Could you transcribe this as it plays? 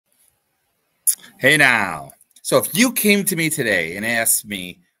Hey now. So if you came to me today and asked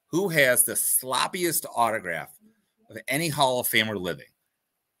me who has the sloppiest autograph of any Hall of Famer living,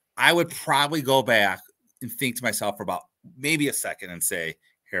 I would probably go back and think to myself for about maybe a second and say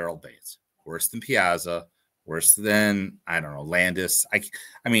Harold Baines. Worse than Piazza, worse than, I don't know, Landis.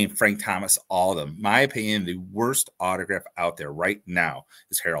 I mean, Frank Thomas, all of them. My opinion, the worst autograph out there right now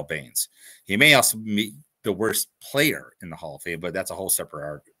is Harold Baines. He may also be the worst player in the Hall of Fame, but that's a whole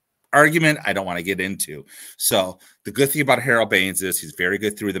separate argument I don't want to get into. So the good thing about Harold Baines is he's very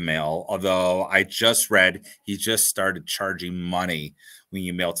good through the mail, although I just read he just started charging money when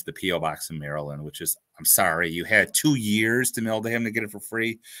you mail to the P.O. Box in Maryland, which is, I'm sorry, you had 2 years to mail to him to get it for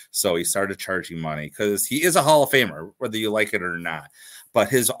free. So he started charging money because he is a Hall of Famer, whether you like it or not. But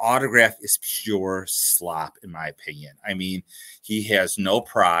his autograph is pure slop, in my opinion. I mean, he has no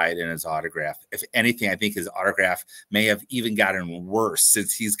pride in his autograph. If anything, I think his autograph may have even gotten worse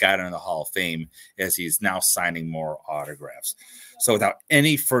since he's gotten in the Hall of Fame, as he's now signing more autographs. So without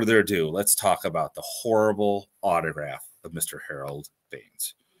any further ado, let's talk about the horrible autograph of Mr. Harold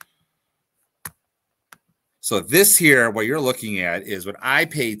Baines. So this here, what you're looking at is what I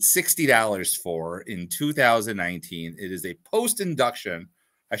paid $60 for in 2019. It is a post-induction,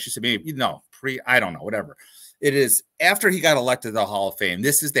 I should say maybe, no, I don't know, whatever. It is after he got elected to the Hall of Fame.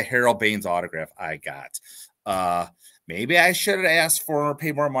 This is the Harold Baines autograph I got. Maybe I should have asked for,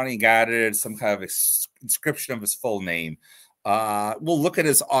 pay more money, got it, some kind of inscription of his full name. We'll look at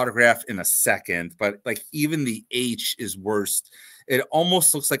his autograph in a second, but like even the H is worse. It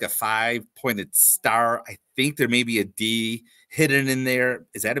almost looks like a 5-pointed star. I think there may be a D hidden in there.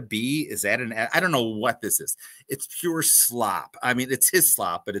 Is that a B? Is that an I don't know what this is. It's pure slop. I mean, it's his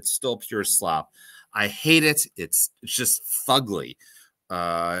slop, but it's still pure slop. I hate it. It's just fugly.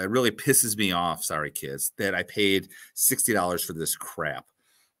 It really pisses me off, sorry kids, that I paid $60 for this crap.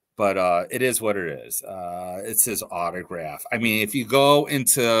 But it is what it is. It's his autograph. I mean, if you go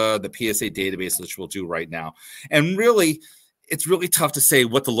into the PSA database, which we'll do right now, and really, it's really tough to say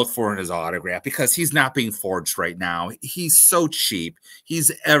what to look for in his autograph because he's not being forged right now. He's so cheap.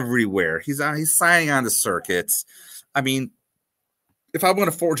 He's everywhere. He's signing on the circuits. I mean, if I want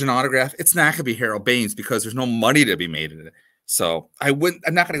to forge an autograph, it's not going to be Harold Baines because there's no money to be made in it. So I'm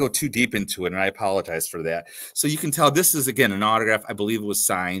not going to go too deep into it, and I apologize for that. So you can tell this is, again, an autograph. I believe it was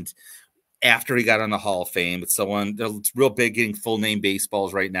signed after he got on the Hall of Fame. It's someone that's real big getting full name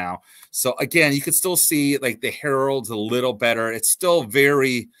baseballs right now. So again, you can still see like the Harold's a little better. It's still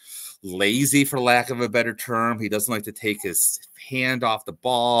very lazy, for lack of a better term. He doesn't like to take his hand off the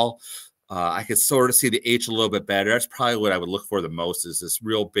ball. I could sort of see the H a little bit better. That's probably what I would look for the most, is this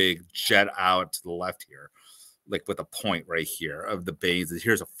real big jet out to the left here, like with a point right here of the Baines.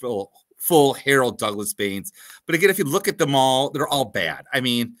 Here's a full Harold Douglas Baines. But again, if you look at them all, they're all bad. I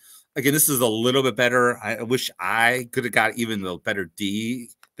mean, again, this is a little bit better. I wish I could have got even a better D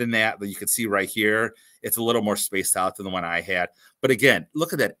than that, but you can see right here, it's a little more spaced out than the one I had. But again,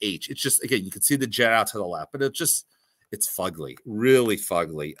 look at that H. It's just, again, you can see the jet out to the left, but it's fugly, really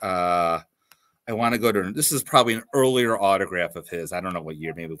fugly. I want to go to, this is probably an earlier autograph of his. I don't know what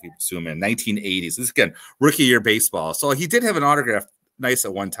year, maybe if we zoom in, 1980s. This is, again, rookie year baseball. So he did have an autograph nice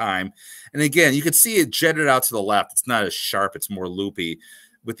at one time. And again, you could see it jetted out to the left. It's not as sharp. It's more loopy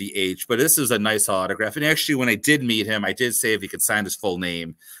with the H, but this is a nice autograph. And actually, when I did meet him, I did say if he could sign his full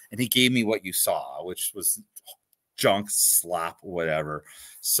name, and he gave me what you saw, which was junk, slop, whatever.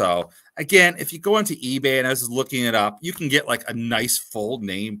 So again, if you go into eBay, and I was looking it up, you can get like a nice full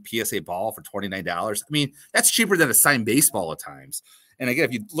name PSA ball for $29. I mean, that's cheaper than a signed baseball at times. And again,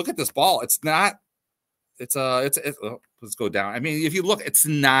 if you look at this ball, it's not, let's go down. I mean, if you look, it's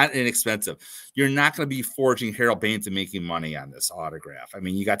not inexpensive. You're not going to be forging Harold Baines and making money on this autograph. I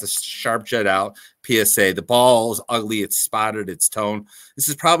mean, you got this sharp jet out PSA. The ball is ugly. It's spotted. It's toned. This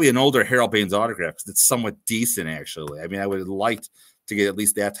is probably an older Harold Baines autograph because it's somewhat decent, actually. I mean, I would have liked to get at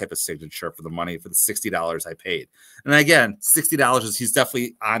least that type of signature for the money, for the $60 I paid. And again, $60 is, he's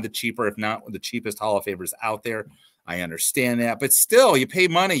definitely on the cheaper, if not the cheapest Hall of Famers out there. I understand that, but still, you pay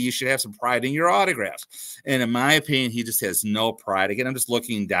money, you should have some pride in your autographs. And in my opinion, he just has no pride. Again, I'm just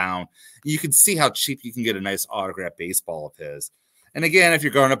looking down. You can see how cheap you can get a nice autograph baseball of his. And again, if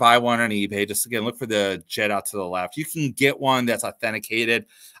you're going to buy one on eBay, just again, look for the jet out to the left. You can get one that's authenticated.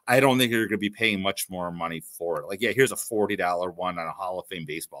 I don't think you're going to be paying much more money for it. Like, yeah, here's a $40 one on a Hall of Fame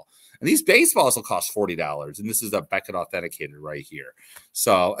baseball. And these baseballs will cost $40. And this is a Beckett authenticated right here.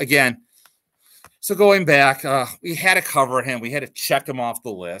 So again, so going back, we had to cover him. We had to check him off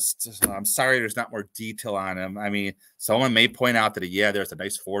the list. I'm sorry there's not more detail on him. I mean, someone may point out that, yeah, there's a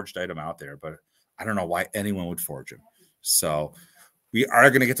nice forged item out there, but I don't know why anyone would forge him. So We are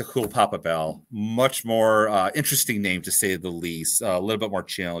going to get to Cool Papa Bell. Much more interesting name, to say the least. A little bit more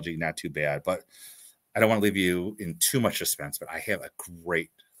challenging, not too bad. But I don't want to leave you in too much suspense, but I have a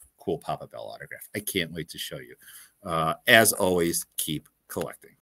great Cool Papa Bell autograph. I can't wait to show you. As always, keep collecting.